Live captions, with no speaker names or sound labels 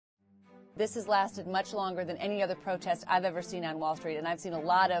This has lasted much longer than any other protest I've ever seen on Wall Street, and I've seen a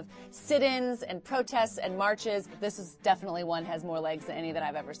lot of sit-ins and protests and marches. This is definitely one has more legs than any that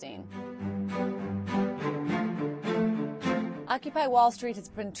I've ever seen. Occupy Wall Street has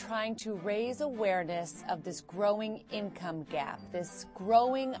been trying to raise awareness of this growing income gap, this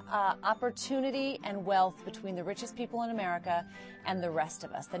growing opportunity and wealth between the richest people in America and the rest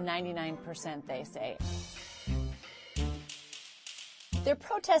of us, the 99%, they say. They're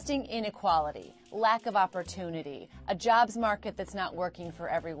protesting inequality, lack of opportunity, a jobs market that's not working for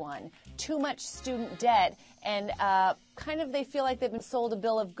everyone, too much student debt, and they feel like they've been sold a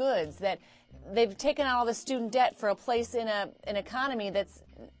bill of goods, that they've taken out all the student debt for a place in an economy that's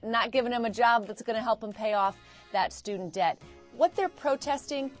not giving them a job that's going to help them pay off that student debt. What they're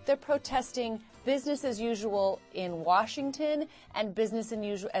protesting business as usual in Washington and business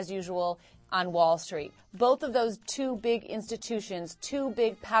as usual on Wall Street. Both of those two big institutions, two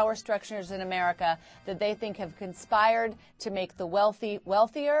big power structures in America that they think have conspired to make the wealthy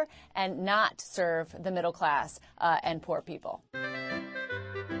wealthier and not serve the middle class and poor people.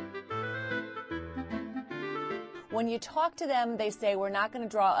 When you talk to them, they say, we're not going to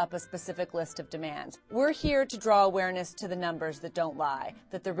draw up a specific list of demands. We're here to draw awareness to the numbers that don't lie,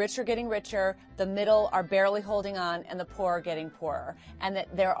 that the rich are getting richer, the middle are barely holding on, and the poor are getting poorer, and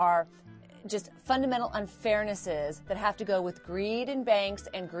that there are just fundamental unfairnesses that have to go with greed in banks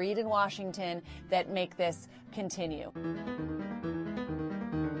and greed in Washington that make this continue.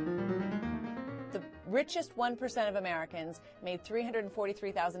 The richest 1% of Americans made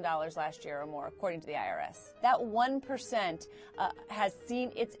 $343,000 last year or more, according to the IRS. That 1% has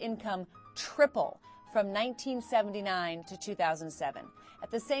seen its income triple from 1979 to 2007. At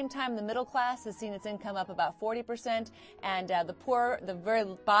the same time, the middle class has seen its income up about 40%, and the poor, the very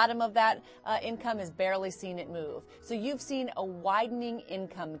bottom of that income, has barely seen it move. So you've seen a widening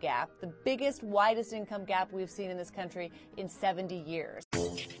income gap, the biggest, widest income gap we've seen in this country in 70 years.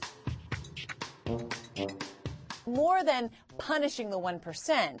 More than punishing the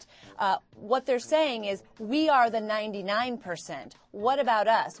 1%, what they're saying is, we are the 99%. What about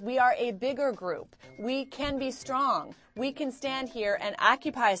us? We are a bigger group. We can be strong. We can stand here and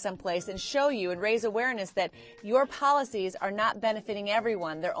occupy someplace and show you and raise awareness that your policies are not benefiting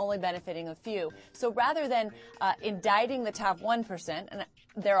everyone. They're only benefiting a few. So rather than indicting the top 1%, and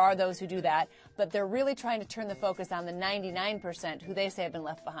there are those who do that, but they're really trying to turn the focus on the 99% who they say have been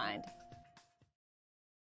left behind.